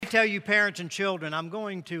tell you, parents and children, I'm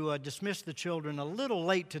going to dismiss the children a little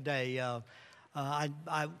late today.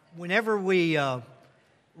 Whenever we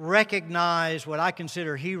recognize what I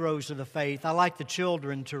consider heroes of the faith, I like the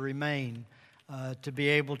children to remain, to be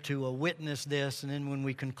able to witness this. And then when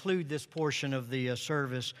we conclude this portion of the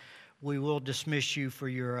service, we will dismiss you for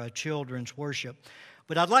your children's worship.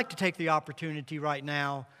 But I'd like to take the opportunity right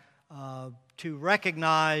now to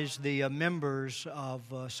recognize the members of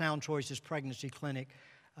Sound Choices Pregnancy Clinic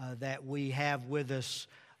that we have with us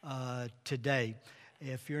today.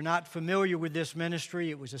 If you're not familiar with this ministry,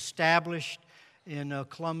 it was established in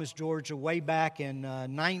Columbus, Georgia, way back in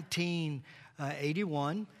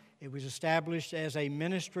 1981. It was established as a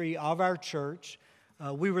ministry of our church.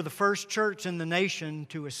 We were the first church in the nation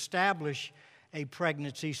to establish a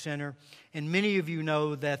pregnancy center, and many of you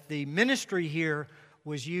know that the ministry here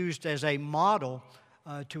was used as a model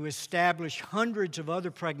to establish hundreds of other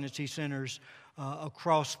pregnancy centers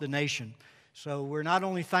across the nation. So we're not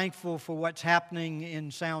only thankful for what's happening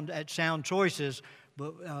at Sound Choices,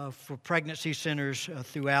 but for pregnancy centers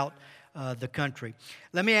throughout the country.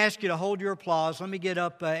 Let me ask you to hold your applause. Let me get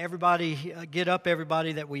up everybody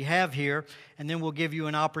that we have here, and then we'll give you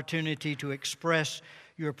an opportunity to express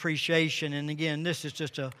your appreciation. And again, this is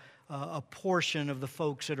just a portion of the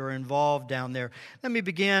folks that are involved down there. Let me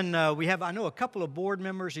begin. I know a couple of board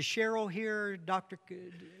members. Is Cheryl here?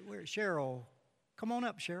 Where's Cheryl? Come on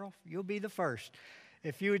up, Cheryl. You'll be the first.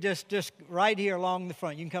 If you would just right here along the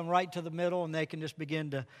front, you can come right to the middle, and they can just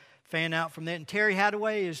begin to fan out from there. And Terry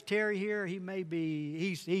Hadaway, is Terry here? He may be.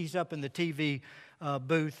 He's up in the TV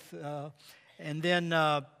booth. And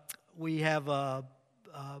then we have a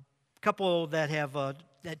couple that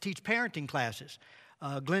teach parenting classes.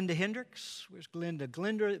 Glenda Hendricks. Where's Glenda?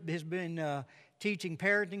 Glenda has been teaching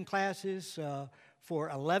parenting classes for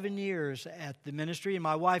 11 years at the ministry. And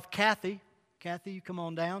my wife, Kathy, you come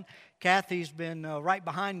on down. Kathy's been right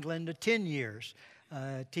behind Glenda 10 years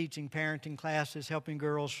teaching parenting classes, helping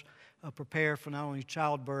girls prepare for not only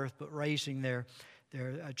childbirth but raising their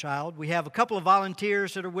child. We have a couple of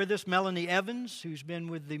volunteers that are with us. Melanie Evans, who's been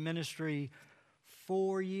with the ministry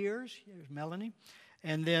 4 years. Here's Melanie.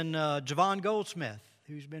 And then Javon Goldsmith,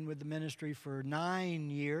 who's been with the ministry for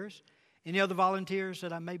 9 years. Any other volunteers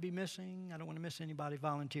that I may be missing? I don't want to miss anybody.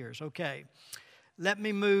 Volunteers. Okay. Let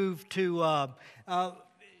me move to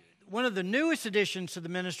one of the newest additions to the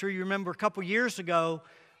ministry. You remember a couple years ago,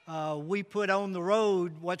 we put on the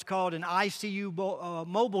road what's called an ICU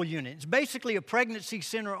mobile unit. It's basically a pregnancy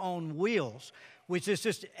center on wheels, which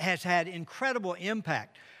has had incredible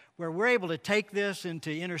impact, where we're able to take this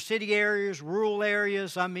into inner city areas, rural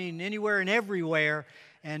areas, anywhere and everywhere,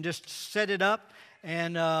 and just set it up.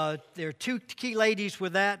 And there are two key ladies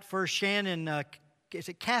with that. First, Shannon, is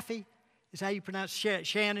it Kathy? Is how you pronounce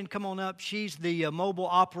Shannon? Come on up. She's the mobile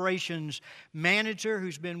operations manager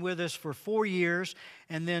who's been with us for 4 years.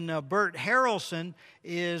 And then Bert Harrelson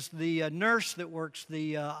is the nurse that works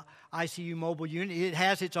the ICU mobile unit. It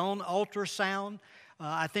has its own ultrasound.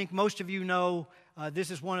 I think most of you know this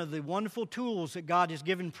is one of the wonderful tools that God has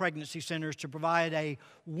given pregnancy centers to provide a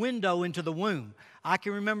window into the womb. I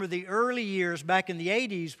can remember the early years back in the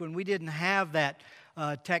 80s when we didn't have that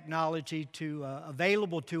technology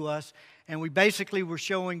available to us, and we basically were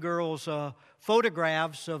showing girls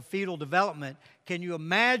photographs of fetal development. Can you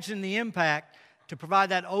imagine the impact to provide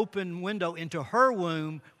that open window into her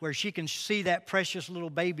womb where she can see that precious little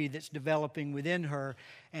baby that's developing within her?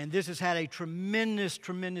 And this has had a tremendous,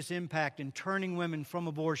 tremendous impact in turning women from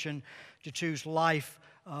abortion to choose life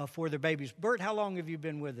for their babies. Bert, how long have you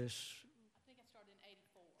been with us? I think I started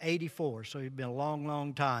in 84. So you've been a long,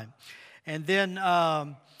 long time. And then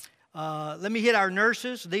let me hit our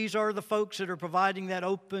nurses. These are the folks that are providing that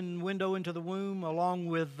open window into the womb along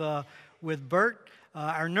with Bert.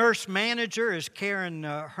 Our nurse manager is Karen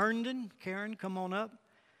Herndon. Karen, come on up.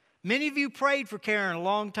 Many of you prayed for Karen a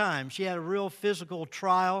long time. She had a real physical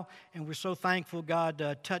trial, and we're so thankful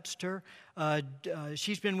God touched her.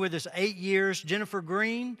 She's been with us 8 years. Jennifer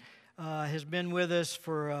Green has been with us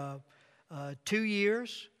for 2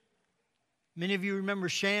 years. Many of you remember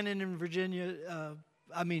Shannon and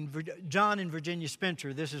John and Virginia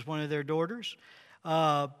Spencer. This is one of their daughters.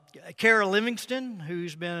 Kara Livingston,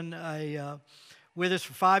 who's been with us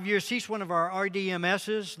for 5 years. She's one of our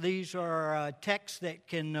RDMSs. These are techs that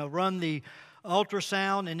can run the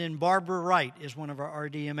ultrasound. And then Barbara Wright is one of our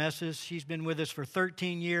RDMSs. She's been with us for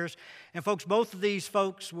 13 years. And folks, both of these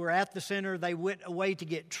folks were at the center. They went away to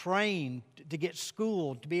get trained, to get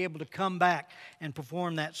schooled, to be able to come back and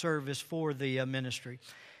perform that service for the ministry.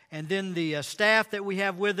 And then the staff that we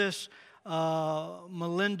have with us,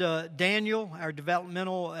 Melinda Daniel, our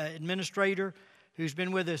developmental administrator, who's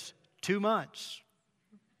been with us 2 months.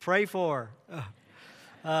 Pray for her.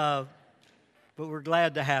 But we're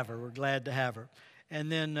glad to have her. We're glad to have her.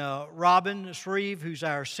 And then Robin Shreve, who's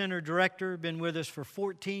our center director, been with us for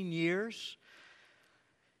 14 years.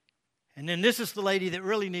 And then this is the lady that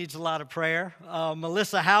really needs a lot of prayer,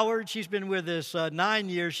 Melissa Howard. She's been with us 9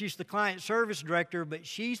 years. She's the client service director, but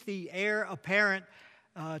she's the heir apparent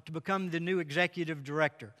to become the new executive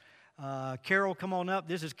director. Carol, come on up.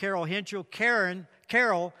 This is Carol Henschel.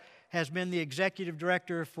 Carol has been the executive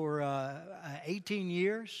director for 18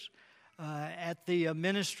 years at the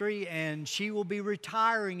ministry, and she will be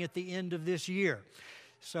retiring at the end of this year.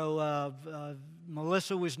 So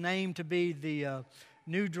Melissa was named to be the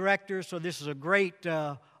new director, so this is a great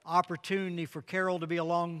opportunity for Carol to be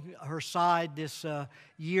along her side this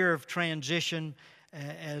year of transition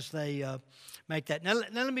as they make that. Now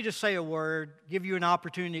let me just say a word, give you an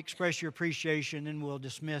opportunity to express your appreciation, and we'll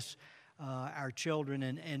dismiss our children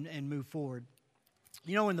and move forward.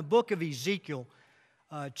 You know, in the book of Ezekiel,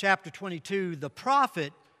 chapter 22, the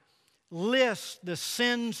prophet lists the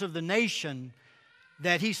sins of the nation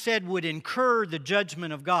that he said would incur the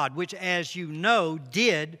judgment of God, which, as you know,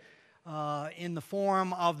 did in the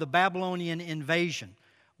form of the Babylonian invasion,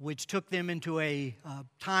 which took them into a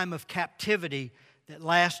time of captivity that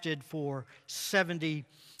lasted for 70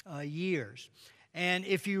 years. And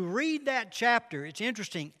if you read that chapter, it's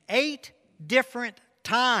interesting, 8 different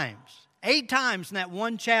times, 8 times in that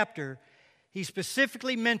one chapter, he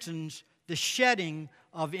specifically mentions the shedding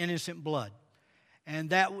of innocent blood. And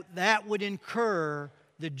that would incur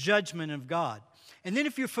the judgment of God. And then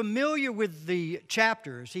if you're familiar with the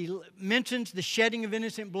chapters, he mentions the shedding of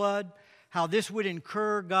innocent blood, how this would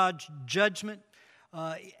incur God's judgment.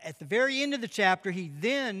 At the very end of the chapter,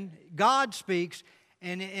 God speaks,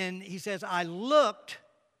 and he says, I looked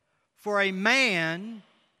for a man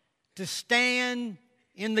to stand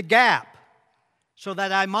in the gap so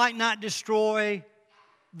that I might not destroy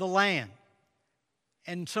the land.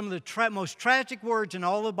 And some of the most tragic words in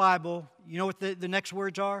all the Bible, you know what the next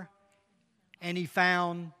words are? And he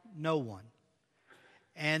found no one.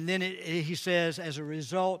 And then he says, as a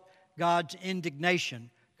result, God's indignation,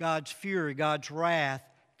 God's fury, God's wrath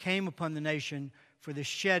came upon the nation for the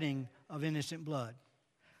shedding of innocent blood.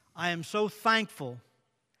 I am so thankful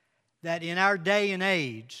that in our day and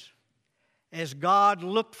age, as God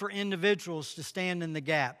looked for individuals to stand in the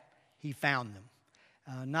gap, He found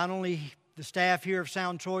them. Not only the staff here of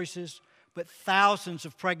Sound Choices, but thousands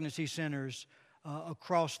of pregnancy centers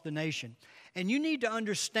across the nation. And you need to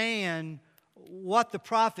understand what the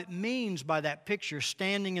prophet means by that picture,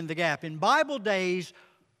 standing in the gap. In Bible days,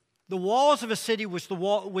 the walls of a city was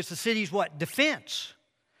the city's what? Defense.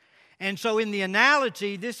 And so in the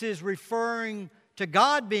analogy, this is referring to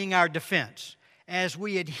God being our defense as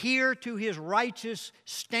we adhere to His righteous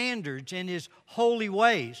standards and His holy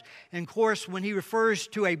ways. And of course, when he refers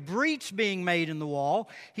to a breach being made in the wall,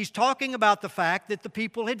 he's talking about the fact that the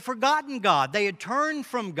people had forgotten God. They had turned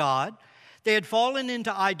from God. They had fallen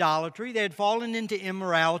into idolatry. They had fallen into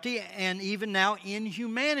immorality and even now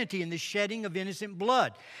inhumanity in the shedding of innocent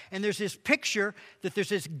blood. And there's this picture that there's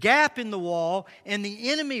this gap in the wall and the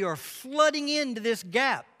enemy are flooding into this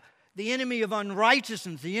gap. The enemy of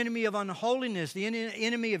unrighteousness, the enemy of unholiness, the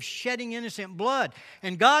enemy of shedding innocent blood.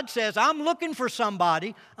 And God says, I'm looking for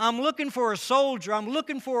somebody, I'm looking for a soldier, I'm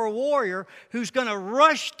looking for a warrior who's going to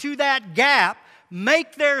rush to that gap,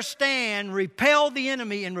 make their stand, repel the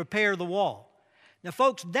enemy, and repair the wall. Now,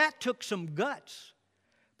 folks, that took some guts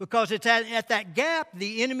because it's at that gap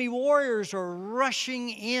the enemy warriors are rushing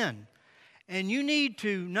in. And you need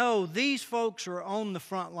to know these folks are on the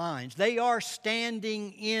front lines. They are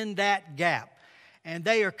standing in that gap. And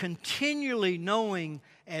they are continually knowing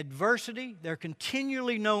adversity. They're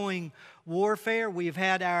continually knowing warfare. We've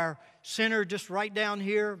had our center just right down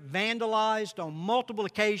here vandalized on multiple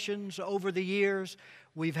occasions over the years.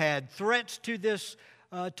 We've had threats to this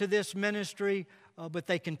ministry, but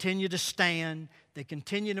they continue to stand. They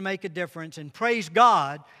continue to make a difference. And praise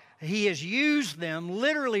God, He has used them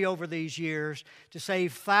literally over these years to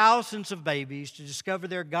save thousands of babies, to discover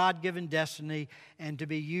their God-given destiny, and to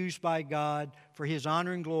be used by God for His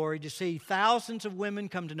honor and glory, to see thousands of women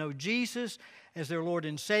come to know Jesus as their Lord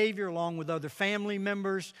and Savior, along with other family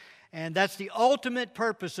members. And that's the ultimate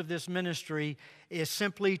purpose of this ministry, is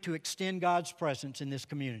simply to extend God's presence in this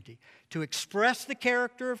community, to express the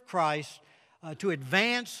character of Christ, to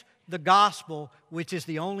advance the gospel, which is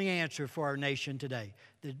the only answer for our nation today.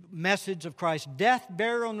 The message of Christ's death,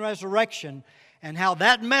 burial, and resurrection, and how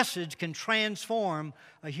that message can transform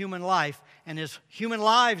a human life. And as human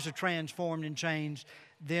lives are transformed and changed,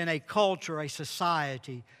 then a culture, a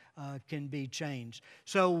society can be changed.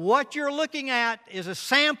 So what you're looking at is a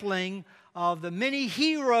sampling of the many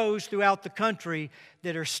heroes throughout the country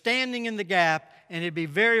that are standing in the gap, and it'd be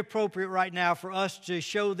very appropriate right now for us to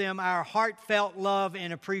show them our heartfelt love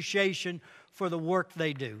and appreciation for the work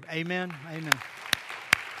they do. Amen? Amen.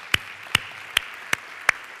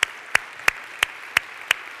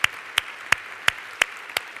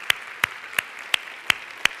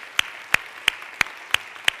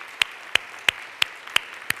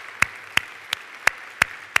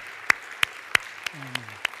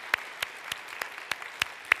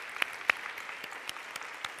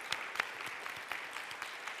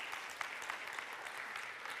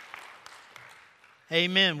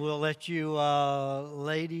 Amen. We'll let you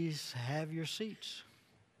ladies have your seats.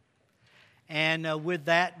 And with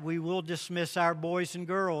that, we will dismiss our boys and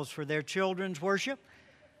girls for their children's worship.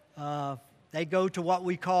 They go to what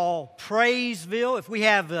we call Praiseville. If we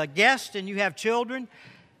have a guest and you have children,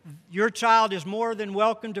 your child is more than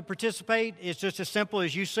welcome to participate. It's just as simple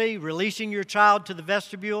as you see, releasing your child to the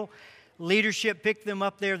vestibule. Leadership pick them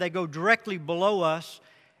up there. They go directly below us.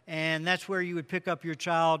 And that's where you would pick up your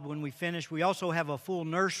child when we finish. We also have a full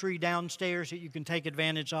nursery downstairs that you can take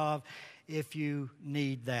advantage of if you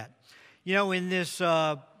need that. You know, in this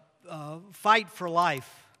fight for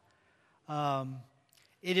life,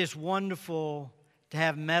 it is wonderful to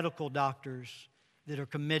have medical doctors that are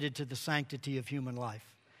committed to the sanctity of human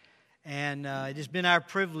life. And it has been our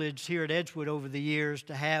privilege here at Edgewood over the years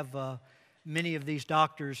to have many of these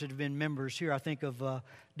doctors that have been members here. I think of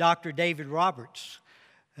Dr. David Roberts,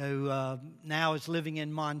 who now is living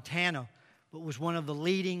in Montana, but was one of the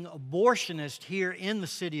leading abortionists here in the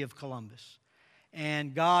city of Columbus.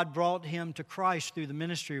 And God brought him to Christ through the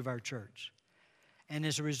ministry of our church. And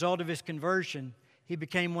as a result of his conversion, he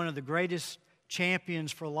became one of the greatest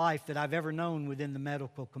champions for life that I've ever known within the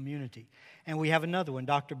medical community. And we have another one,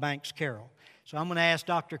 Dr. Banks Carroll. So I'm going to ask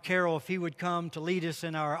Dr. Carroll if he would come to lead us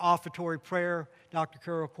in our offertory prayer. Dr.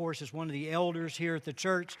 Carroll, of course, is one of the elders here at the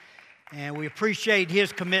church. And we appreciate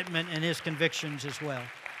his commitment and his convictions as well.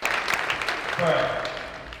 Pray.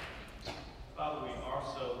 Father, we are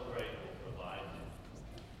so grateful for life.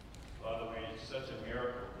 Father, it's such a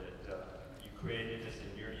miracle that you created us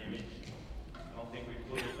in your image. I don't think we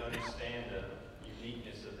fully understand the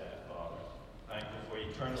uniqueness of that, Father. Thankful for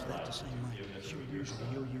eternal life that you've given us through your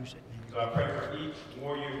Son. So I pray for each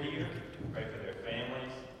warrior here. Pray for their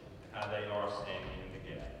families, how they are standing in the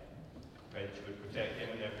gap. Pray that you would protect them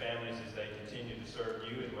and their families as they continue to serve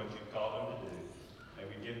you and what you've called them to do. May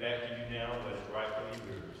we give back to you now what is rightfully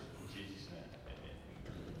yours. In Jesus' name, amen.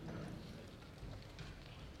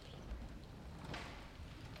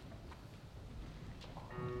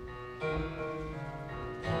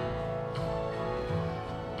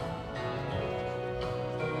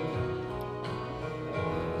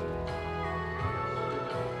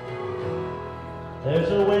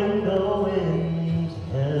 There's a window into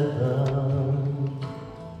heaven.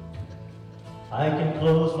 I can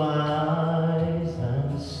close my eyes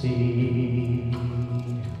and see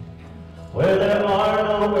where there are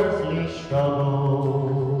no earthly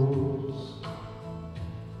struggles,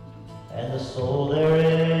 and the soul there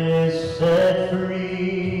is set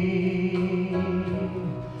free,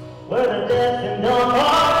 where the deaf and dumb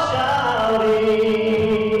are shouting,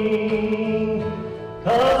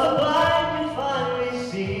 'cause the blind can finally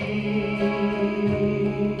see.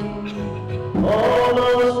 All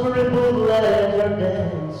those crippled legs are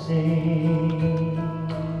dancing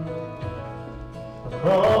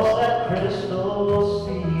across that crystal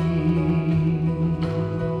sea.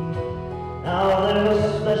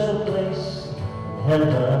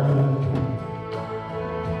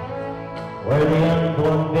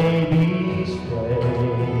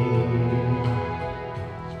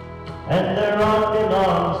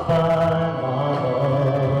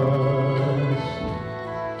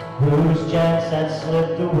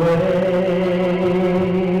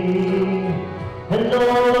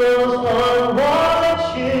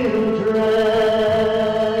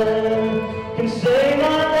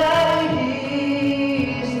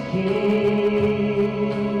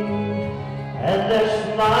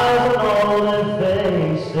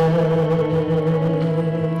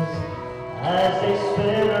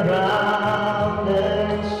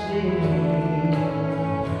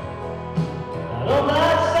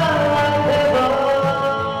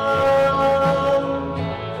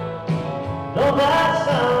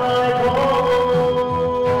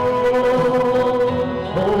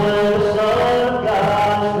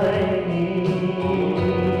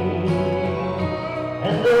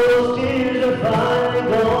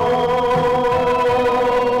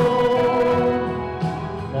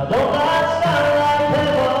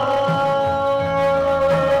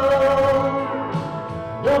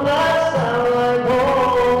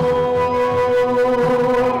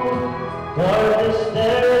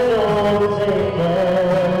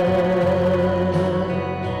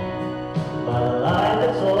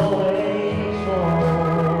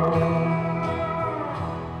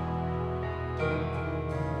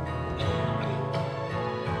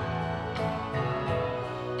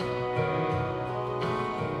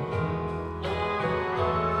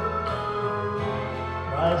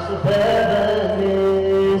 price of heaven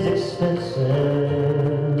is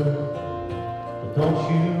expensive, but don't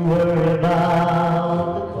you worry about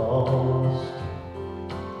the cost.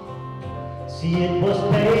 See, it was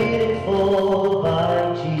paid in full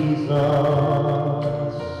by Jesus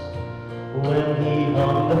when he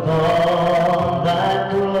hung upon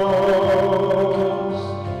that cross,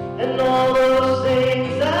 and all those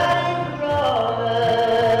things that he promised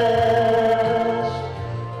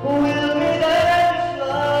will be there just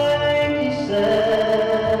like he said,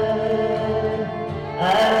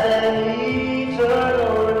 as an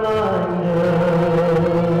eternal reminder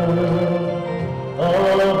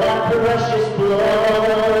of that precious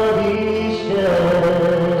blood he shed.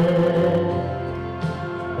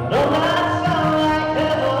 Now don't that sound like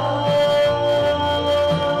heaven?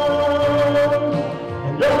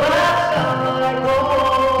 And don't that sound like home?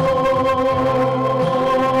 Oh,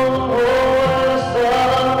 when the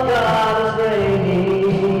Son of God is reigning,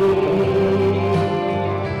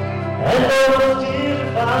 and those tears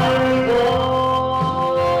are finally gone.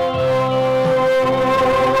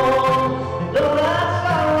 And don't that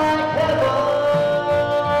sound like heaven?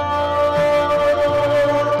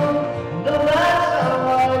 And don't that sound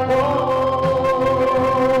like home?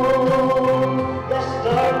 Yes,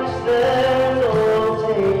 darkness there's overtaken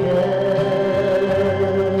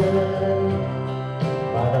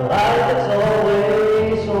by the light that's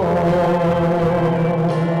always on.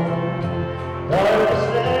 Darkness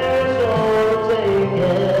there's overtaken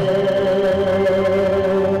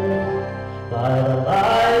by the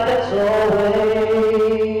light that's always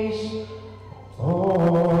on.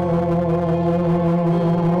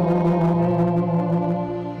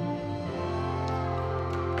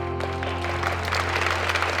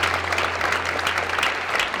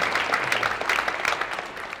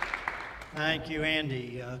 Thank you,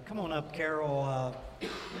 Andy. Come on up, Carol.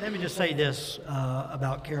 Let me just say this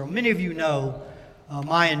about Carol. Many of you know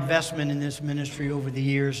my investment in this ministry over the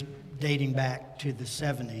years, dating back to the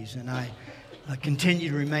 70s, and I continue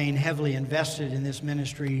to remain heavily invested in this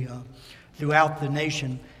ministry throughout the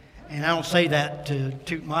nation. And I don't say that to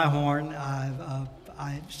toot my horn.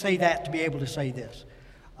 I say that to be able to say this.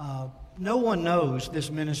 No one knows this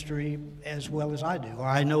ministry as well as I do, or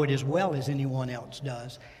I know it as well as anyone else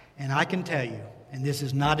does. And I can tell you, and this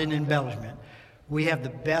is not an embellishment, we have the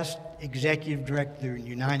best executive director in the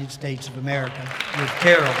United States of America with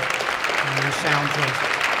Carol and sound choice.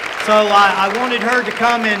 So I wanted her to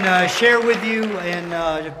come and share with you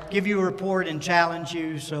and give you a report and challenge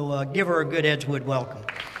you. So give her a good Edgewood welcome.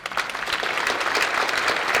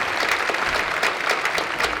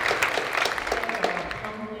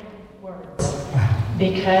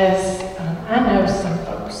 Because I know some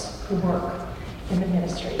folks who work in the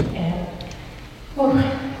ministry, and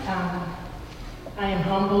I am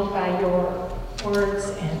humbled by your words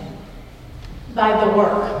and by the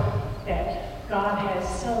work that God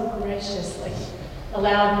has so graciously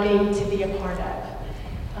allowed me to be a part of.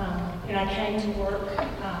 And I came to work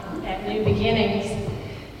at New Beginnings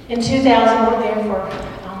in 2000. Worked there for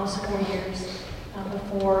almost 4 years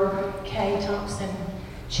before Kay Thompson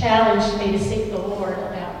challenged me to seek the Lord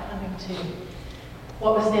about coming to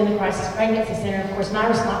what was then the Crisis Pregnancy Center. Of course, my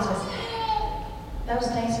response was, those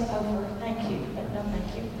days are over, thank you, but no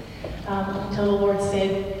thank you. Until the Lord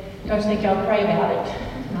said, don't you think I'll pray about it?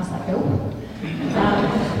 And I was like, nope.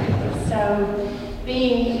 So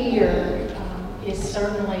being here is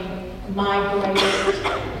certainly my greatest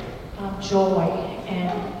joy.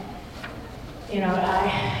 And, you know,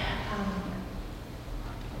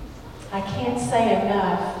 I can't say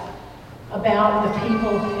enough about the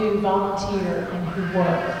people who volunteer and who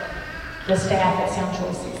work, the staff at Sound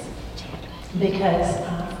Choices, because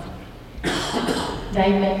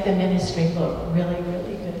they make the ministry look really,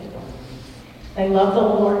 really good. They love the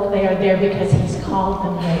Lord. They are there because He's called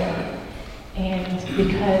them there, and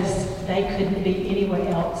because they couldn't be anywhere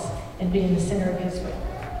else and be in the center of His will.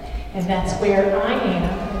 And that's where I am,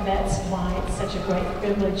 and that's why it's such a great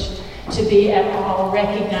privilege to be at all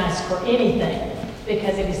recognized for anything,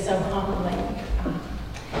 because it is so humbling.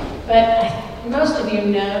 But most of you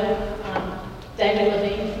know David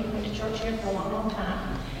Levine. He went to church here for a long, long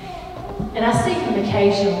time. And I see him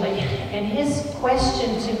occasionally, and his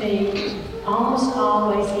question to me almost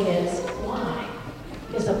always is, why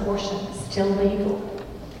is abortion still legal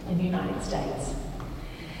in the United States?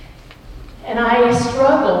 And I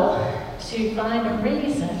struggle to find a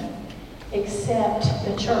reason except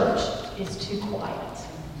the church is too quiet.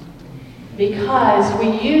 Because we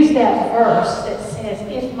use that verse that says,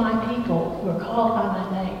 if my people who are called by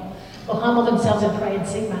my name will humble themselves and pray and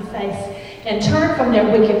seek my face and turn from their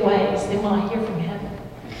wicked ways, then will I hear from heaven,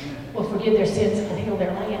 will forgive forgive their sins and heal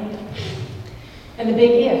their land. And the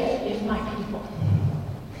big if my people.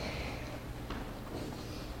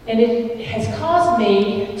 And it has caused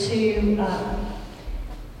me to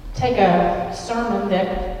take a sermon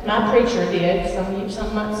that my preacher did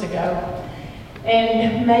some months ago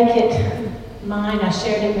and make it mine. I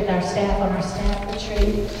shared it with our staff on our staff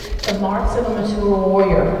retreat, The Marks of a Mature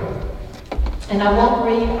Warrior. And I won't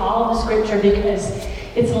read all the scripture because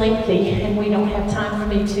it's lengthy and we don't have time for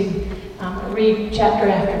me to read chapter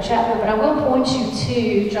after chapter, but I will point you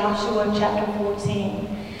to Joshua chapter 14.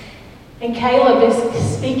 And Caleb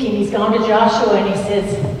is speaking. He's gone to Joshua and he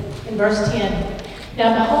says in verse 10,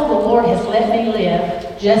 "Now behold, the Lord has let me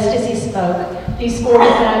live, just as he spoke, these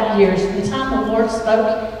 45 years, from the time the Lord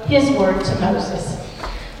spoke his word to Moses,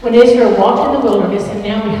 when Israel walked in the wilderness, and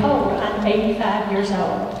now behold, I'm 85 years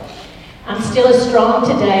old. I'm still as strong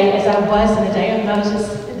today as I was in the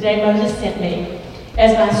day Moses sent me.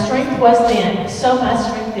 As my strength was then, so my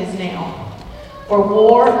strength is now, for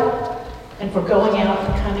war and for going out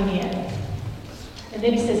and coming in." And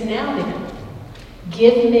then he says, "Now then,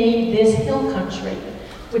 give me this hill country,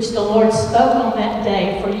 which the Lord spoke on that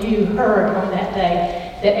day, for you heard on that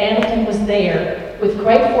day that Anakim was there, with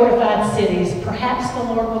great fortified cities. Perhaps the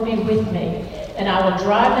Lord will be with me, and I will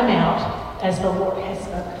drive them out, as the Lord has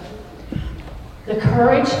spoken." The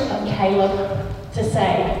courage of Caleb to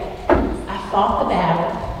say, "I fought the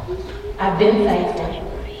battle, I've been faithful,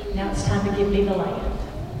 now it's time to give me the land."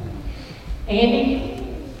 Andy,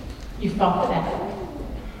 you fought the battle,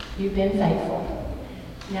 you've been faithful,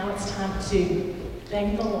 now it's time to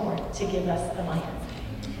beg the Lord to give us the land.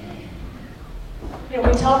 You know,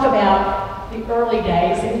 we talk about the early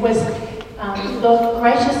days. It was the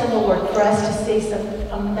gracious of the Lord for us to see some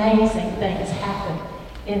amazing things happen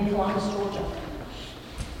in Columbus, Georgia.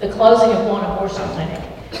 The closing of one abortion clinic.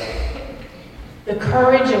 The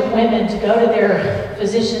courage of women to go to their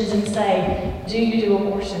physicians and say, "Do you do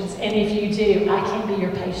abortions? And if you do, I can't be your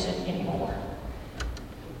patient anymore."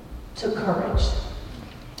 Took courage.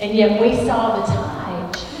 And yet we saw the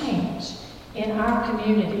tide change in our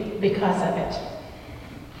community because of it.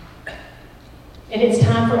 And it's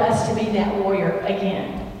time for us to be that warrior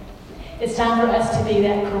again. It's time for us to be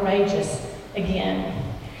that courageous again.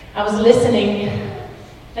 I was listening,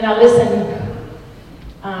 and I listened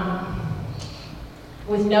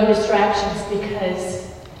with no distractions because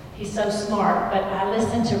he's so smart, but I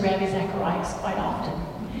listen to Rabbi Zacharias quite often.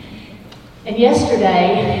 And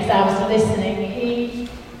yesterday, as I was listening, he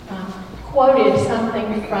quoted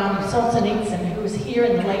something from Solzhenitsyn, who was here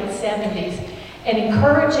in the late 70s, and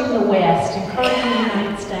encouraging the West, encouraging the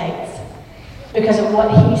United States, because of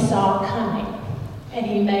what he saw coming. And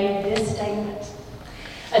he made this statement: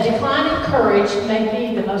 "A decline in courage may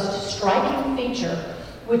be the most striking feature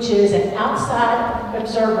which is an outside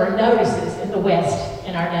observer notices in the West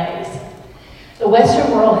in our days. The Western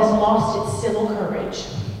world has lost its civil courage,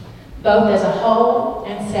 both as a whole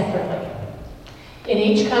and separately. In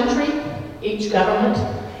each country, each government,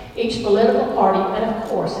 each political party, and of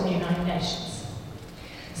course in the United Nations.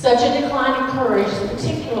 Such a decline in courage is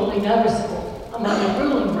particularly noticeable among the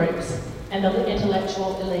ruling groups and the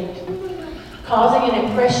intellectual elite, causing an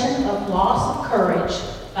impression of loss of courage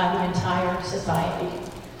by the entire society.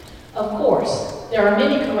 Of course, there are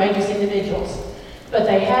many courageous individuals, but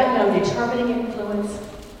they have no determining influence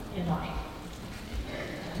in life."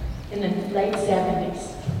 In the late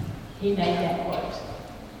 70s, he made that quote.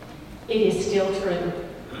 It is still true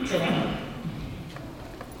today.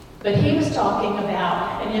 But he was talking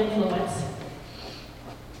about an influence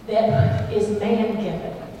that is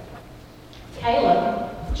man-given. Caleb,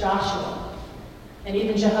 Joshua, and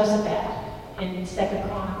even Jehoshaphat in 2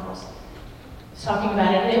 Chronicles is talking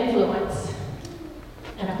about an influence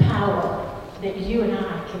and a power that you and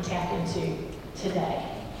I can tap into today.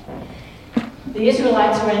 The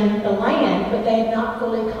Israelites were in the land, but they had not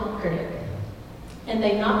fully conquered it. And they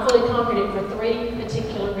had not fully conquered it for three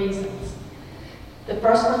particular reasons. The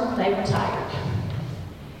first one, they were tired.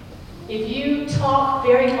 If you talk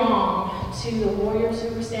very long to the warriors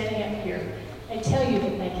who were standing up here, they tell you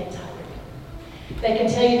that they get tired. They can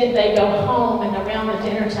tell you that they go home and around the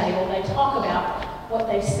dinner table, they talk about what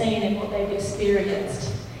they've seen and what they've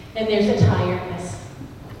experienced. And there's a tiredness.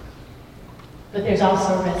 But there's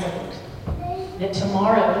also a resolute. That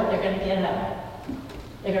tomorrow they're going to get up,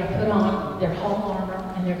 they're going to put on their whole armor,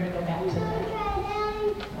 and they're going to go back to the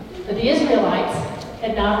battle. But the Israelites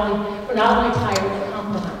were not only tired, but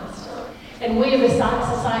compromised. And we as a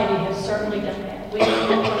society have certainly done that. We have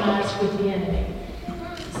compromised with the enemy.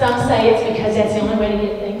 Some say it's because that's the only way to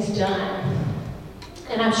get things done.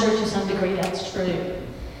 And I'm sure to some degree that's true.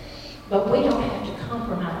 But we don't have to compromise.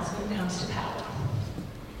 compromise when it comes to power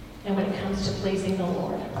and when it comes to pleasing the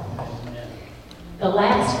Lord. The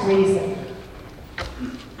last reason,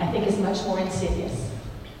 I think, is much more insidious.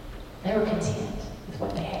 They were content with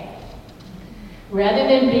what they had. Rather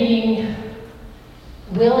than being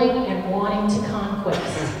willing and wanting to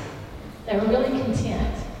conquest, they were really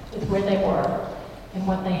content with where they were and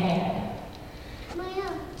what they had.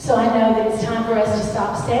 So I know that it's time for us to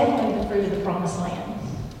stop sampling the fruit of the promised land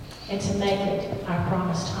and to make it our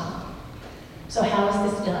promised home. So how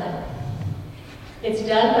is this done? It's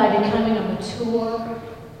done by becoming a mature,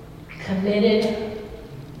 committed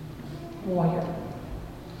warrior.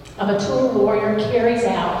 A mature warrior carries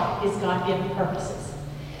out his God-given purposes.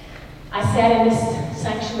 I sat in this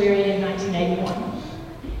sanctuary in 1981,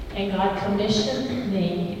 and God commissioned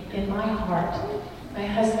me in my heart, my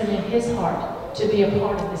husband in his heart, to be a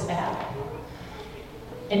part of this battle.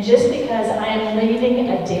 And just because I am leaving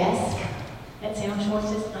a desk at Sound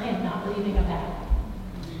Choices, I am not leaving a battle.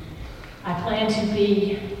 I plan to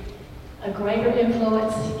be a greater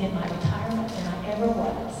influence in my retirement than I ever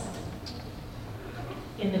was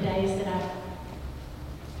in the days that I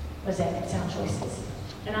was at Sound Choices.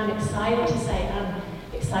 And I'm excited to say, I'm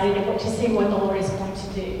excited to see what the Lord is going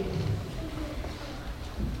to do.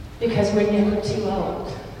 Because we're never too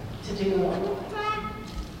old to do the Lord.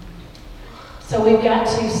 So we've got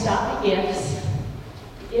to stop the ifs.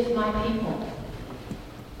 If my people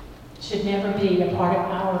should never be a part of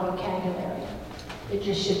our vocabulary. It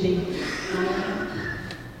just should be I am,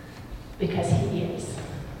 because he is.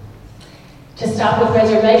 To stop with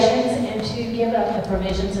reservations and to give up the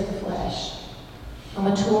provisions of the flesh. A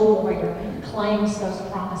mature warrior claims those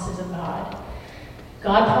promises of God.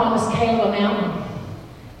 God promised Caleb a mountain,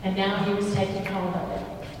 and now he was taking hold of it.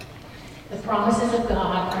 The promises of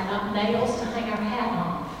God are not nails to hang our hat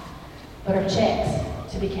on, but are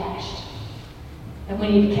checks to be cashed. And we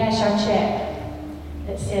need to cash our check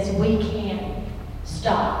that says we can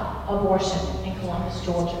stop abortion in Columbus,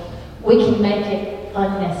 Georgia. We can make it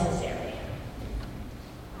unnecessary.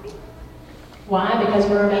 Why? Because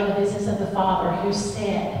we're about the business of the Father, who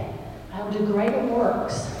said, I will do greater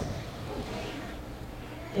works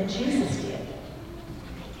than Jesus did.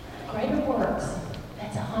 Greater works.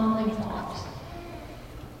 That's a humbling thought.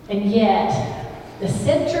 And yet, the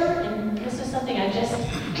center, and this is something I just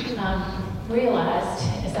realized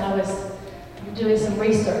as I was doing some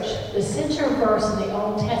research, the center verse in the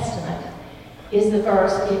Old Testament is the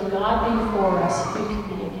verse, if God be for us, who can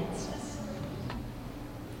be against us?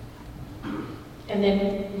 And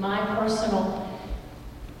then my personal,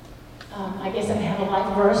 I guess I have a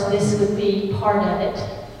life verse, this would be part of it,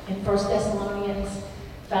 in 1 Thessalonians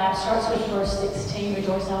 5, starts with verse 16,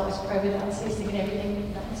 rejoice always, pray without ceasing, and everything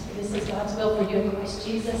give thanks, for this is God's will for you in Christ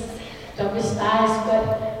Jesus. Don't despise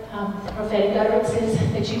what prophetic utterances,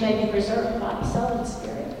 that you may be preserved, body, soul, and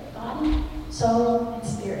spirit. Body, soul, and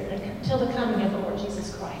spirit, until the coming of the Lord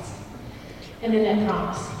Jesus Christ. And then that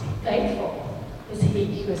promise, faithful is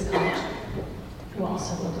he who is called you, who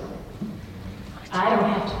also will do it. I don't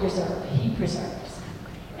have to preserve, he preserves.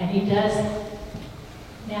 And he does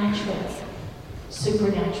naturally,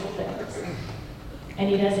 supernatural things. And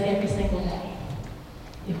he does it every single day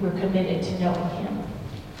if we're committed to knowing him.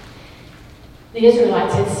 The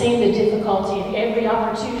Israelites had seen the difficulty in every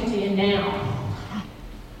opportunity, and now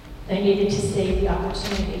they needed to see the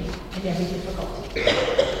opportunity in every difficulty.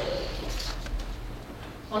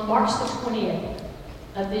 On March the 20th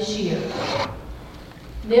of this year,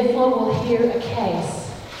 NIFLA will hear a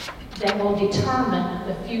case that will determine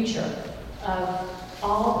the future of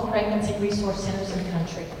all the pregnancy resource centers in the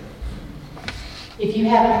country. If you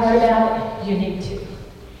haven't heard about it, you need to.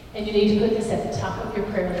 And you need to put this at the top of your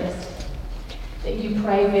prayer list. That you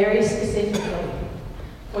pray very specifically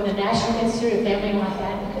for the National Institute of Family Life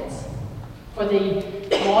Advocates, for the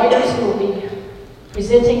lawyers who will be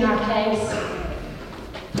presenting our case,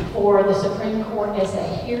 for the Supreme Court as they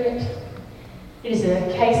hear it. It is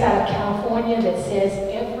a case out of California that says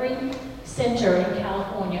every center in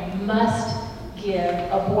California must give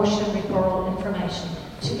abortion referral information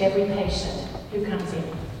to every patient who comes in.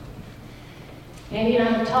 Andy and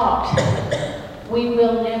I have talked. We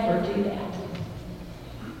will never do that.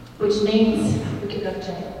 Which means we could go to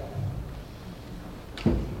jail.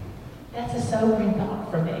 That's a sobering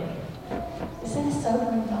thought for me. Is that a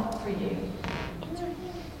sobering thought for you?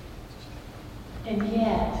 And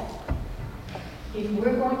yet, if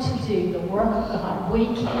we're going to do the work of God, we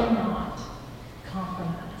cannot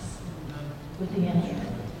compromise with the enemy.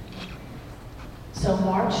 So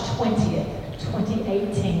March 20th,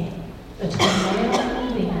 2018, between now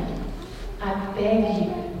and then, I beg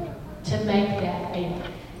you to make that a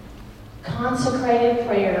consecrated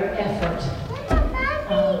prayer effort.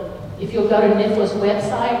 If you'll go to NIFLA's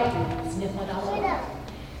website, it's nifla.org,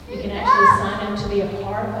 you can actually sign up to be a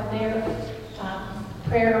part of their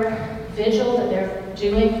prayer vigil that they're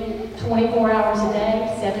doing 24 hours a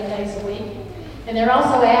day, 7 days a week. And they're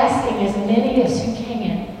also asking as many as who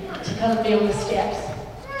can to come and be on the steps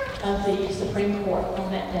of the Supreme Court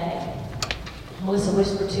on that day. Melissa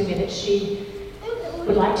whispered to me that she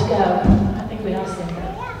would like to go. I think we all send her.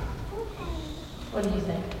 What do you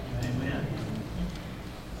think? Amen.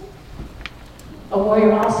 A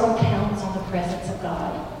warrior also counts on the presence of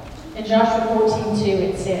God. In Joshua 14:2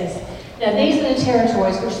 it says, "Now these are the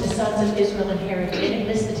territories which the sons of Israel inherited." And it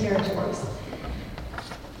lists the territories.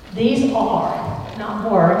 These are,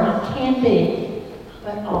 not were, not can be,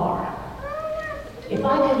 but are. If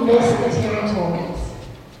I could list the territories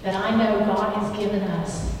that I know God has given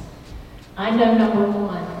us, I know, number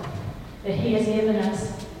one, that He has given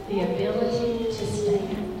us the ability to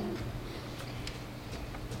stand.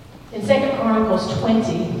 In 2 Chronicles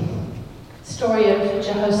 20, story of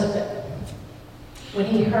Jehoshaphat, when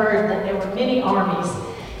he heard that there were many armies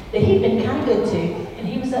that he'd been kind of good to, and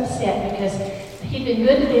he was upset because he'd been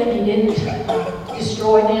good to them, he didn't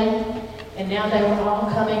destroy them, and now they were all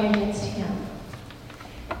coming against him.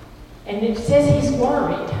 And it says he's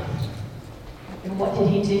worried. And what did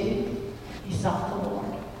he do? He sought the Lord.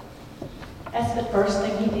 That's the first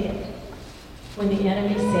thing he did when the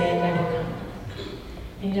enemy said they were coming.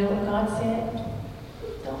 And you know what God said?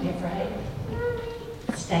 Don't be afraid.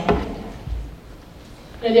 Stand.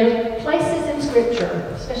 Now, there are places in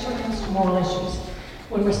Scripture, especially when it comes to moral issues,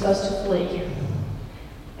 when we're supposed to flee.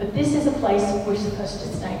 But this is a place we're supposed to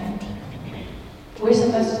stand. We're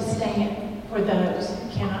supposed to stand for those who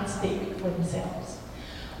cannot speak for themselves.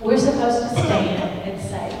 We're supposed to stand and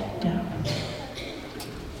say, no,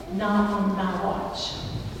 not on my watch.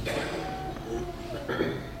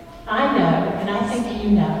 I know, and I think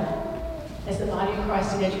you know, as the body of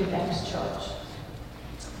Christ at Edgewood Baptist Church,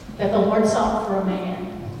 that the Lord sought for a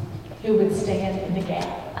man who would stand in the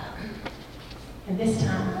gap. And this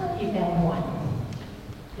time, he found one.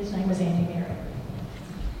 His name was Andy Merritt.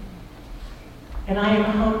 And I am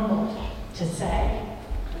humbled to say,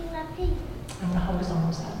 I'm going to hold his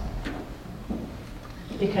arms up.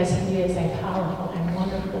 Because he is a powerful and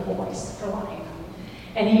wonderful voice for life.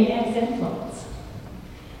 And he has influence.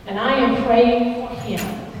 And I am praying for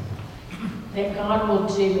him that God will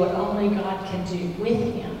do what only God can do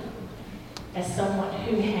with him as someone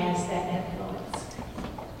who has that influence.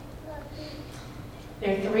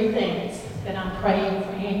 There are three things that I'm praying for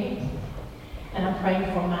Andy. And I'm praying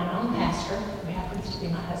for my own pastor, who happens to be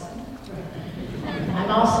my husband. I'm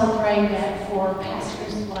also praying that for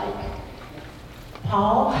pastors like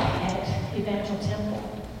Paul at Evangel Temple,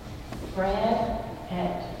 Brad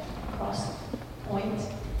at Cross Point,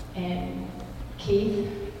 and Keith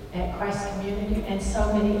at Christ Community, and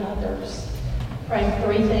so many others. Praying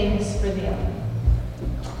three things for them.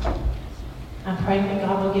 I'm praying that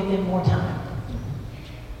God will give them more time.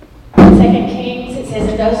 In 2 Kings, it says,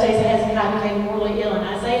 in those days Hezekiah became mortally ill, and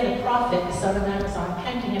Isaiah the prophet, the son of Amoz,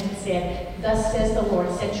 came to him and said, thus says the Lord,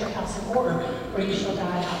 set your house in order, or you shall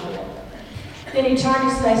die and not live. Then he turned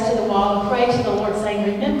his face to the wall and prayed to the Lord, saying,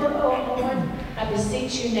 remember, O Lord, I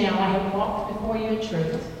beseech you now, I have walked before you in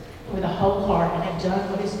truth, and with a whole heart, and have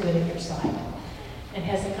done what is good in your sight. And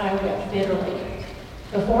Hezekiah wept bitterly.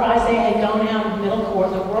 Before Isaiah had gone out of the middle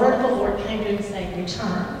court, the word of the Lord came to him, saying,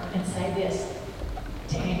 return and say this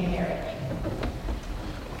to Andy Merritt.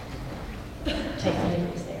 Take the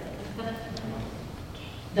lyrics there.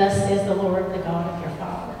 Thus says the Lord, the God of your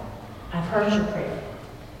father, I've heard your prayer.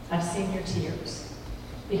 I've seen your tears.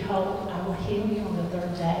 Behold, I will heal you on the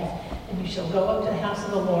third day, and you shall go up to the house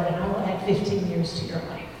of the Lord, and I will add 15 years to your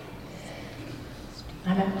life.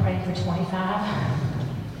 I'm not praying for 25.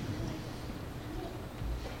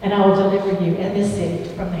 And I will deliver you and this city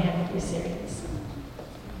from the hand of the Assyrians.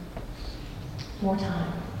 More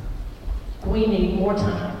time. We need more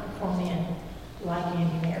time for men like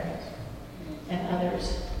Andy Merritt and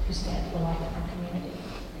others who stand for life in our community.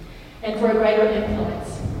 And for a greater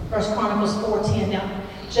influence. 1 Chronicles 4:10. Now,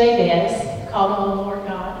 Jabez called on the Lord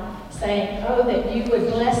God, saying, oh, that you would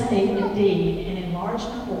bless me indeed and enlarge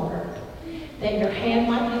my border, that your hand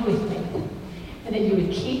might be with me, and that you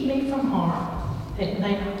would keep me from harm, that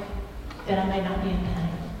I may not be in pain.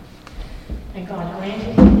 And God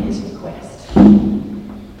granted him his request.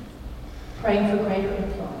 Praying for greater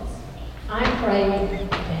influence. I'm praying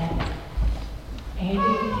that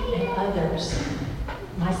Andy and others,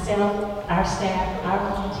 myself, our staff, our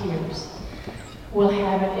volunteers, will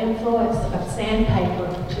have an influence of sandpaper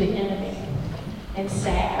to the enemy and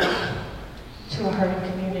salve to a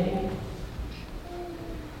hurting community.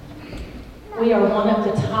 We are one of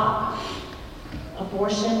the top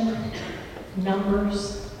abortion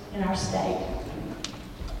numbers in our state,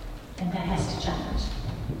 and that has to change.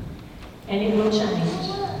 And it will change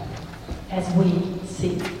as we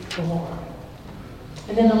seek the Lord.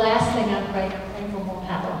 And then the last thing I pray for more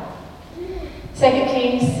power. 2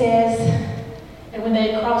 Kings says, and when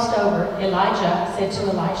they had crossed over, Elijah said to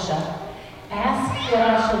Elisha, "Ask what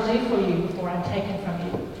I shall do for you before I'm taken from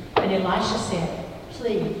you." And Elisha said,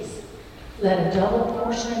 "Please, let a double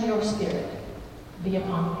portion of your spirit be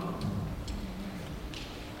upon me."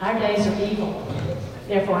 Our days are evil.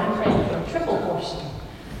 Therefore, I'm praying for a triple portion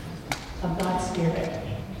of God's Spirit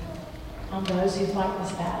on those who fight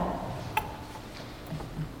this battle.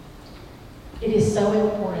 It is so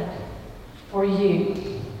important for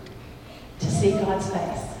you to see God's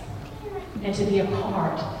face and to be a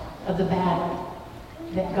part of the battle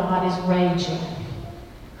that God is raging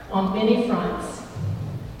on many fronts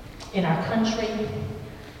in our country,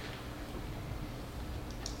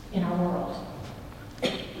 in our world.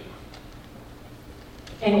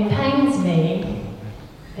 And it pains me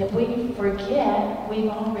that we forget we've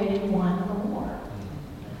already won the war.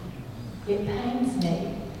 It pains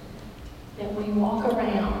me that we walk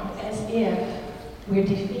around as if we're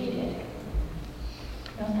defeated.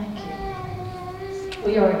 No, thank you.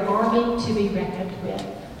 We are an army to be reckoned with.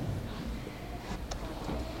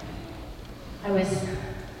 I was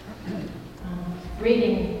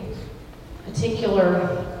reading a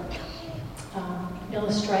particular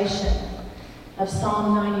illustration of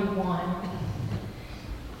Psalm 91.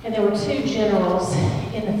 And there were two generals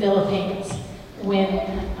in the Philippines when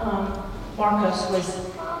Marcos was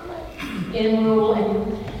in rule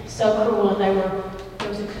and so cruel, and there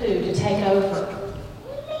was a coup to take over.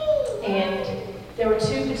 And there were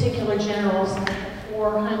two particular generals,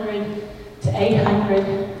 400 to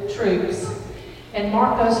 800 troops. And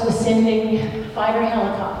Marcos was sending fighter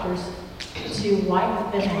helicopters to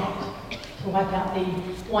wipe them out, to wipe out the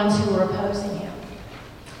ones who were opposing him.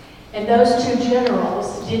 And those two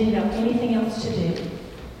generals didn't know anything else to do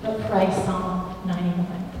but pray Psalm 91.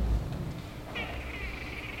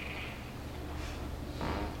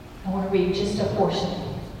 I want to read just a portion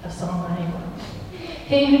of Psalm 91.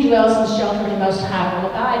 He who dwells in the shelter of the Most High will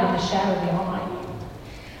abide in the shadow of the Almighty.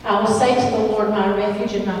 I will say to the Lord, my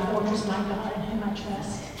refuge and my fortress, my God, in whom I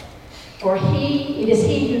trust. For it is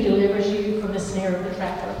he who delivers you from the snare of the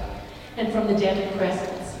trapper and from the deadly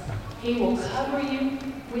presence. He will cover you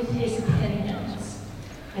with his pinions,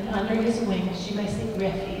 and under his wings you may seek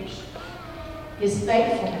refuge. His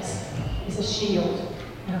faithfulness is a shield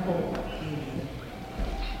and a bulwark.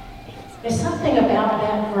 There's something about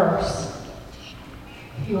that verse.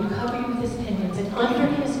 He will cover you with his pinions, and under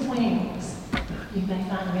his wings you may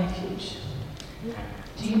find refuge.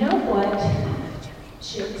 Do you know what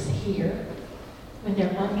chicks hear when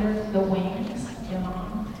they're under the wings of their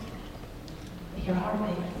mom? They hear a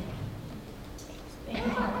heartbeat. They hear a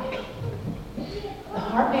heartbeat. The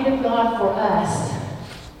heartbeat of God for us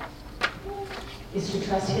is to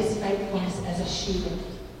trust his faithfulness as a shield.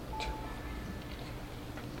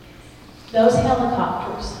 Those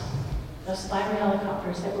helicopters, those fighter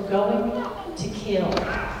helicopters that were going to kill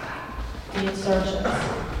the insurgents,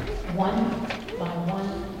 one by one,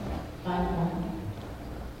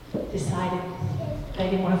 decided they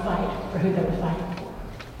didn't want to fight for who they were fighting for.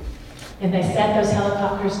 And they sat those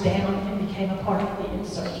helicopters down and became a part of the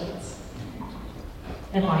insurgents.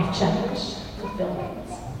 And life changed the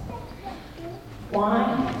Philippines.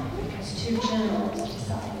 Why? Because two generals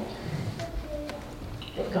decided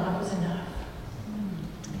that God was enough.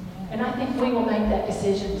 And I think we will make that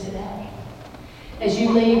decision today. As you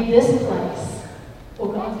leave this place,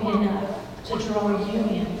 will God be enough to draw you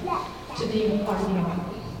in to being a part of the army,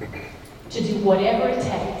 to do whatever it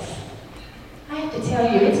takes. I have to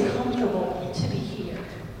tell you, it's comfortable to be here,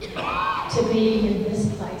 to be in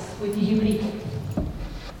this place with you people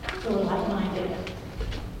who are like-minded,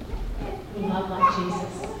 who love like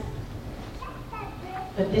Jesus.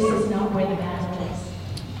 But this is not where the battle is.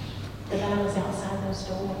 The battle is outside those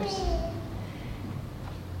doors.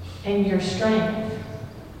 And your strength,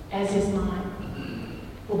 as is mine,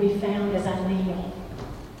 will be found as I kneel,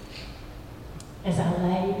 as I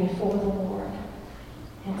lay before the Lord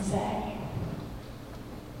and say,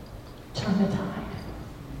 turn the tide.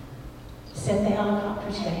 Set the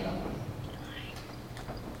helicopters down.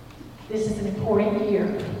 This is an important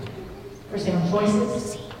year for Sound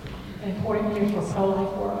Choices, an important year for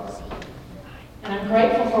pro-life world. And I'm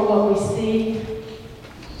grateful for what we see,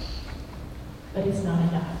 but it's not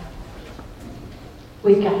enough.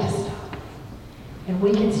 We've got to stop. And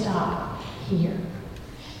we can stop here.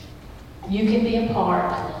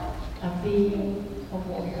 part of being a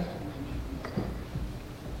warrior.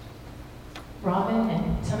 Robin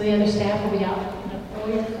and some of the other staff will be out in a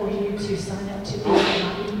foyer for you to sign up to be a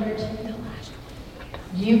mighty prayer team.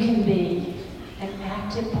 You can be an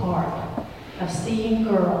active part of seeing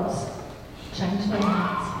girls change their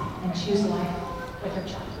minds and choose life with their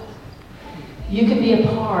child. You can be a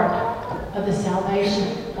part of the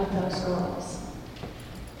salvation of those girls.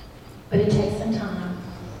 But it takes some time.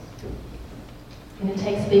 And it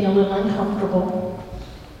takes being a little uncomfortable.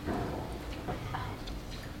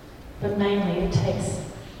 But mainly it takes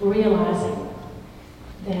realizing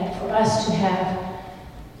that for us to have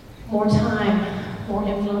more time, more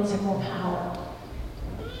influence, and more power,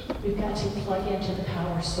 we've got to plug into the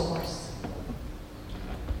power source.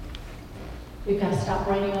 We've got to stop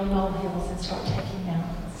raining on molehills and start taking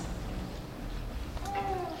mountains.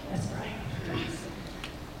 Let's pray.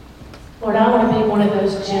 Lord, I want to be one of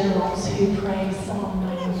those generals who prays Psalm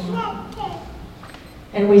 91.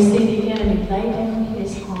 And we see the enemy lay down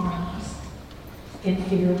his arms in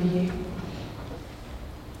fear of you.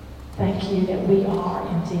 Thank you that we are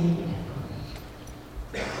indeed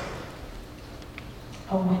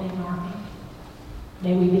a winning army.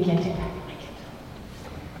 May we begin to act like it.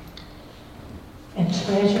 And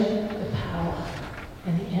treasure the power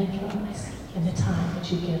and the influence and the time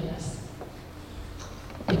that you give us.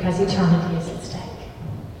 Because eternity is at stake.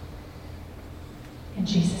 In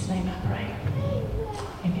Jesus' name I pray.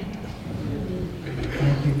 Amen.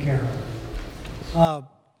 Thank you, Carol. Of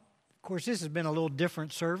course, this has been a little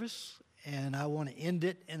different service, and I want to end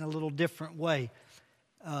it in a little different way.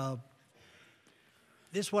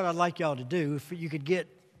 This is what I'd like y'all to do. If you could get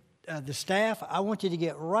the staff, I want you to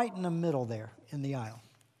get right in the middle there in the aisle.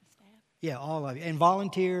 Staff? Yeah, all of you. And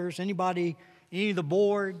volunteers, anybody, any of the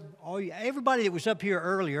board, everybody that was up here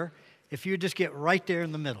earlier, if you would just get right there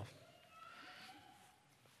in the middle.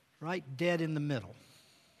 Right dead in the middle.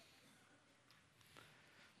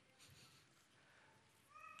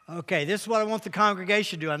 Okay, this is what I want the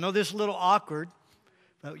congregation to do. I know this is a little awkward,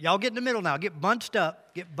 but y'all get in the middle now. Get bunched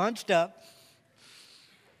up. Get bunched up.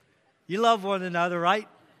 You love one another, right?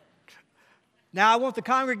 Now I want the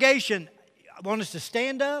congregation, I want us to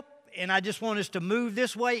stand up, and I just want us to move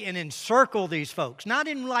this way and encircle these folks. Not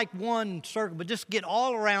in like one circle, but just get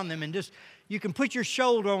all around them, and just, you can put your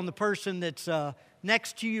shoulder on the person that's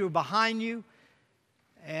next to you or behind you,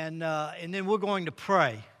 and then we're going to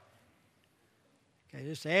pray. Okay,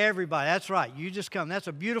 just everybody, that's right. You just come. That's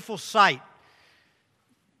a beautiful sight.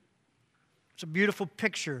 It's a beautiful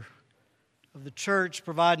picture of the church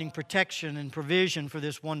providing protection and provision for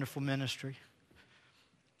this wonderful ministry.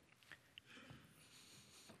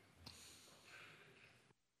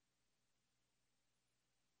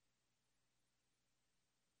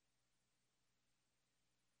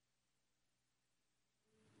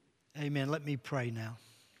 Amen. Let me pray now.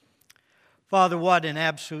 Father, what an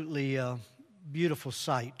absolutely beautiful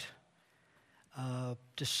sight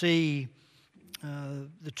to see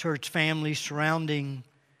the church family surrounding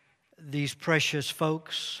these precious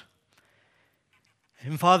folks.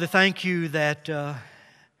 And Father, thank you that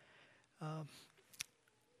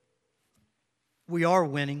we are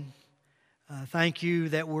winning. Thank you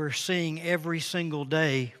that we're seeing every single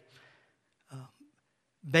day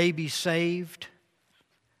babies saved.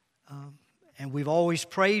 And we've always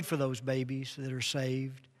prayed for those babies that are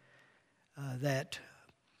saved, that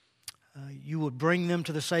you would bring them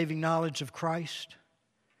to the saving knowledge of Christ,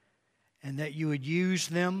 and that you would use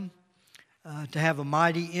them to have a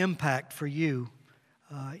mighty impact for you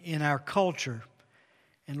in our culture.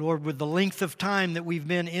 And Lord, with the length of time that we've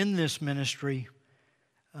been in this ministry,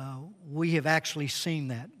 we have actually seen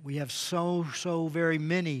that. We have so very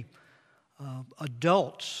many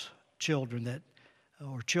adults, children that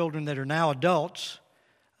are now adults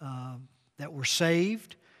that were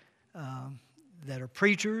saved, that are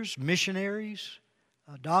preachers, missionaries,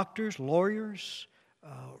 doctors, lawyers,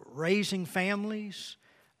 raising families,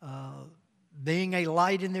 being a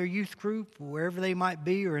light in their youth group, wherever they might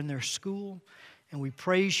be, or in their school. And we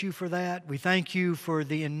praise you for that. We thank you for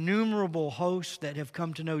the innumerable hosts that have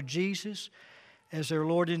come to know Jesus as their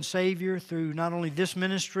Lord and Savior through not only this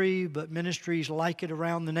ministry, but ministries like it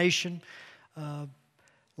around the nation.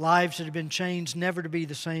 Lives that have been changed never to be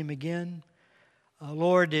the same again.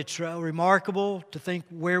 Lord, it's remarkable to think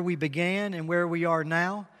where we began and where we are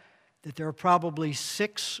now, that there are probably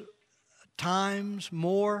 6 times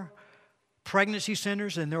more pregnancy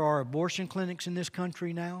centers than there are abortion clinics in this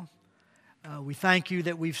country now. We thank you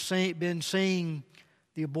that we've been seeing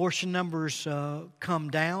the abortion numbers come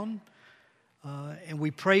down, and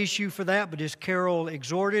we praise you for that. But as Carol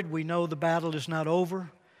exhorted, we know the battle is not over.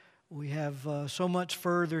 We have so much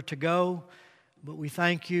further to go, but we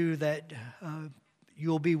thank you that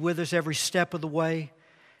you'll be with us every step of the way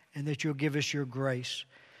and that you'll give us your grace.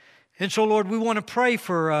 And so, Lord, we want to pray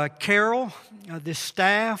for Carol, this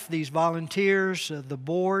staff, these volunteers, the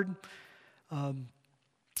board.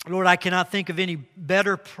 Lord, I cannot think of any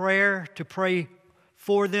better prayer to pray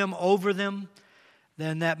for them, over them,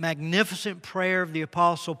 than that magnificent prayer of the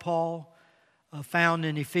Apostle Paul found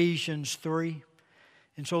in Ephesians 3.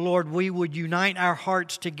 And so, Lord, we would unite our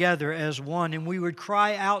hearts together as one, and we would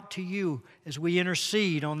cry out to you as we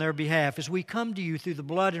intercede on their behalf, as we come to you through the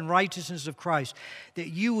blood and righteousness of Christ, that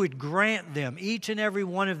you would grant them, each and every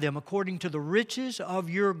one of them, according to the riches of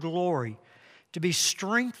your glory, to be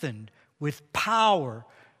strengthened with power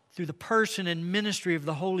through the person and ministry of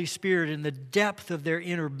the Holy Spirit in the depth of their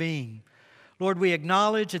inner being. Lord, we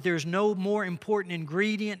acknowledge that there's no more important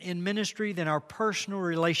ingredient in ministry than our personal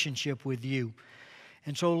relationship with you.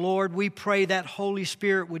 And so, Lord, we pray that Holy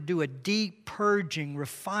Spirit would do a deep purging,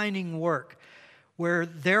 refining work where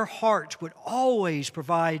their hearts would always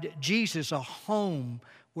provide Jesus a home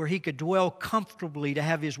where He could dwell comfortably to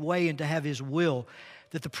have His way and to have His will.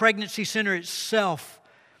 That the pregnancy center itself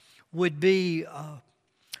would be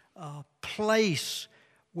a place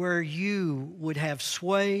where you would have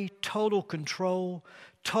sway, total control,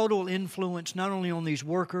 total influence, not only on these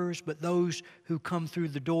workers, but those who come through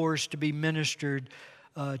the doors to be ministered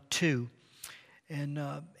to. And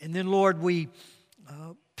then, Lord, we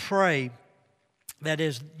pray that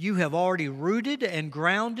as you have already rooted and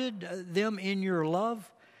grounded them in your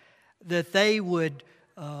love, that they would,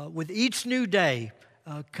 with each new day,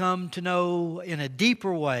 come to know in a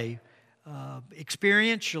deeper way,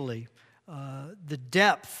 experientially, the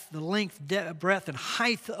depth, the length, breadth, and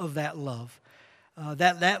height of that love.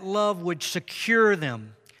 That love would secure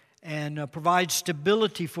them and provide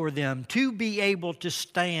stability for them to be able to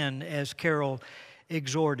stand, as Carol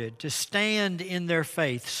exhorted, to stand in their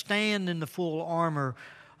faith, stand in the full armor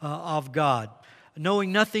of God,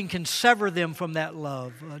 knowing nothing can sever them from that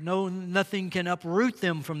love, knowing nothing can uproot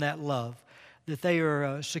them from that love, that they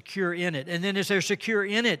are secure in it. And then as they're secure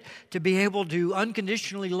in it, to be able to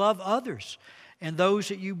unconditionally love others and those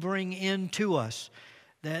that you bring into us,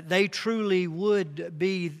 that they truly would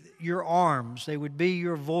be your arms, they would be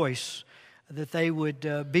your voice, that they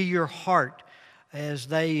would be your heart as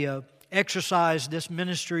they exercise this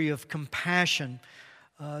ministry of compassion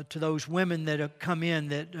to those women that have come in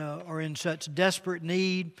that are in such desperate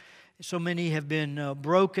need. So many have been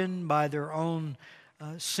broken by their own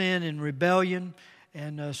sin and rebellion.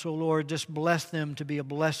 And so, Lord, just bless them to be a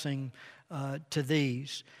blessing to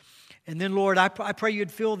these. And then, Lord, I pray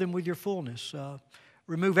you'd fill them with your fullness.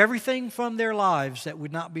 Remove everything from their lives that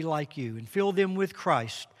would not be like you, and fill them with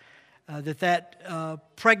Christ. That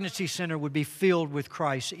pregnancy center would be filled with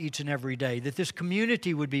Christ each and every day. That this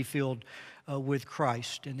community would be filled with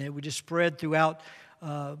Christ, and it would just spread throughout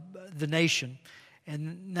the nation.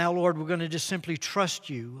 And now, Lord, we're going to just simply trust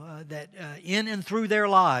you that in and through their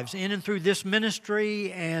lives, in and through this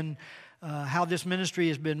ministry and how this ministry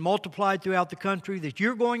has been multiplied throughout the country, that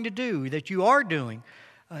you're going to do, that you are doing,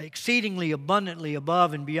 exceedingly abundantly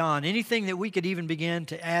above and beyond anything that we could even begin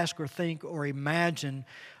to ask or think or imagine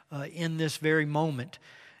in this very moment.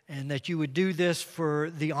 And that you would do this for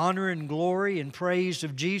the honor and glory and praise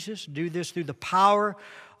of Jesus, do this through the power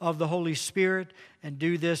of the Holy Spirit, and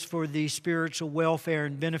do this for the spiritual welfare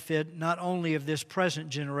and benefit not only of this present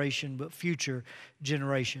generation but future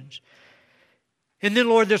generations. And then,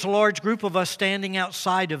 Lord, there's a large group of us standing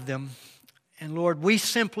outside of them. And Lord, we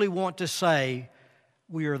simply want to say,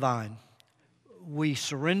 we are thine. We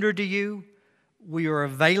surrender to you. We are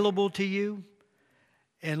available to you.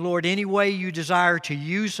 And Lord, any way you desire to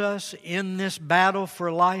use us in this battle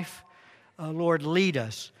for life, Lord, lead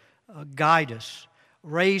us, guide us,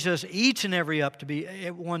 raise us each and every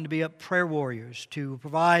one to be up prayer warriors, to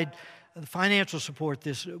provide the financial support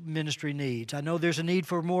this ministry needs. I know there's a need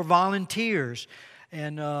for more volunteers.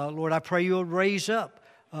 And Lord, I pray you'll raise up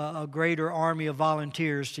a greater army of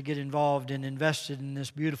volunteers to get involved and invested in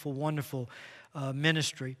this beautiful, wonderful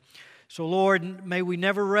ministry. So, Lord, may we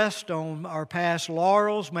never rest on our past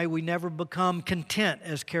laurels. May we never become content,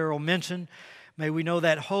 as Carol mentioned. May we know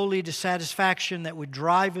that holy dissatisfaction that would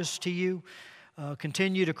drive us to you.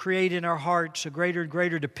 Continue to create in our hearts a greater and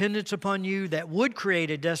greater dependence upon you that would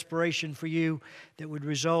create a desperation for you that would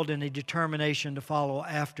result in a determination to follow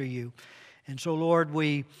after you. And so, Lord,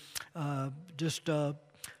 we just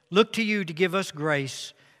look to you to give us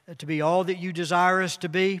grace to be all that you desire us to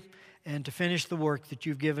be and to finish the work that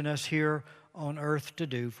you've given us here on earth to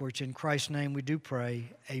do. For it's in Christ's name we do pray.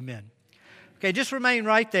 Amen. Okay, just remain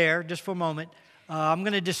right there just for a moment. I'm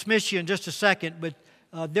going to dismiss you in just a second, but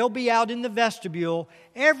they'll be out in the vestibule.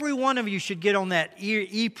 Every one of you should get on that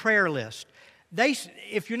e-prayer list.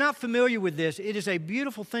 If you're not familiar with this, it is a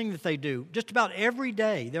beautiful thing that they do. Just about every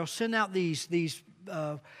day, they'll send out these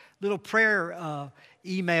little prayer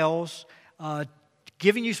emails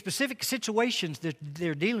giving you specific situations that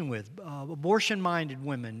they're dealing with, abortion-minded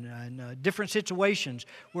women and different situations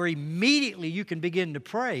where immediately you can begin to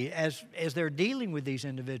pray as they're dealing with these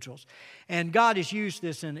individuals. And God has used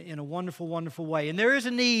this in a wonderful, wonderful way. And there is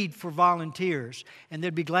a need for volunteers, and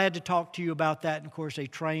they'd be glad to talk to you about that. And, of course, they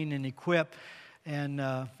train and equip. And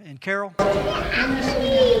Carol?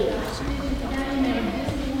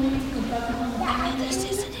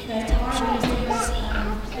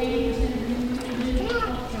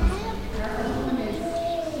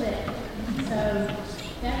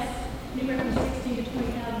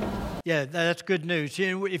 Yeah, that's good news.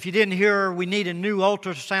 If you didn't hear, we need a new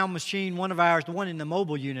ultrasound machine. One of ours, the one in the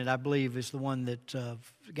mobile unit, I believe, is the one that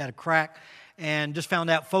got a crack. And just found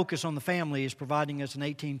out Focus on the Family is providing us an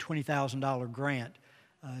 $18,000, $20,000 grant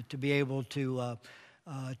to be able to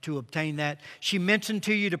obtain that. She mentioned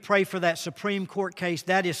to you to pray for that Supreme Court case.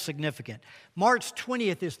 That is significant. March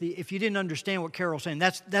 20th is if you didn't understand what Carol's saying,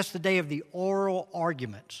 that's the day of the oral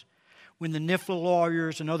arguments, when the NIFLA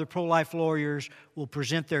lawyers and other pro-life lawyers will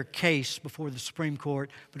present their case before the Supreme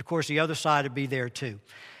Court. But, of course, the other side will be there, too.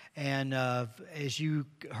 And as you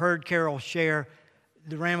heard Carol share,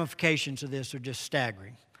 the ramifications of this are just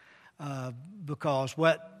staggering because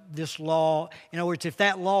what this law, in other words, if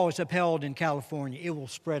that law is upheld in California, it will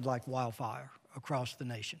spread like wildfire across the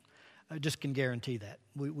nation. I just can guarantee that.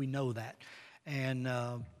 We know that. And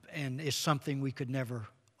it's something we could never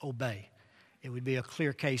obey. It would be a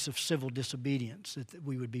clear case of civil disobedience that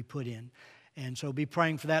we would be put in. And so be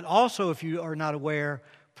praying for that. Also, if you are not aware,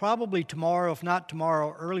 probably tomorrow, if not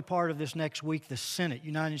tomorrow, early part of this next week, the Senate,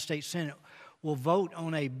 United States Senate, will vote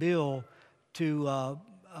on a bill to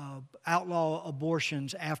outlaw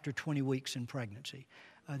abortions after 20 weeks in pregnancy.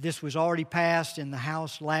 This was already passed in the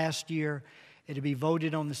House last year. It'll be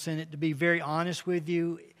voted on the Senate. To be very honest with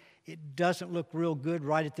you, it doesn't look real good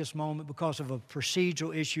right at this moment because of a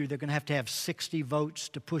procedural issue. They're going to have 60 votes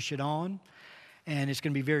to push it on, and it's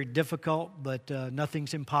going to be very difficult, but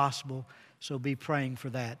nothing's impossible, so be praying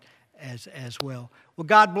for that as well. Well,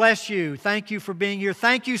 God bless you. Thank you for being here.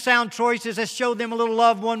 Thank you, Sound Choices. Let's show them a little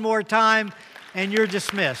love one more time, and you're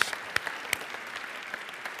dismissed.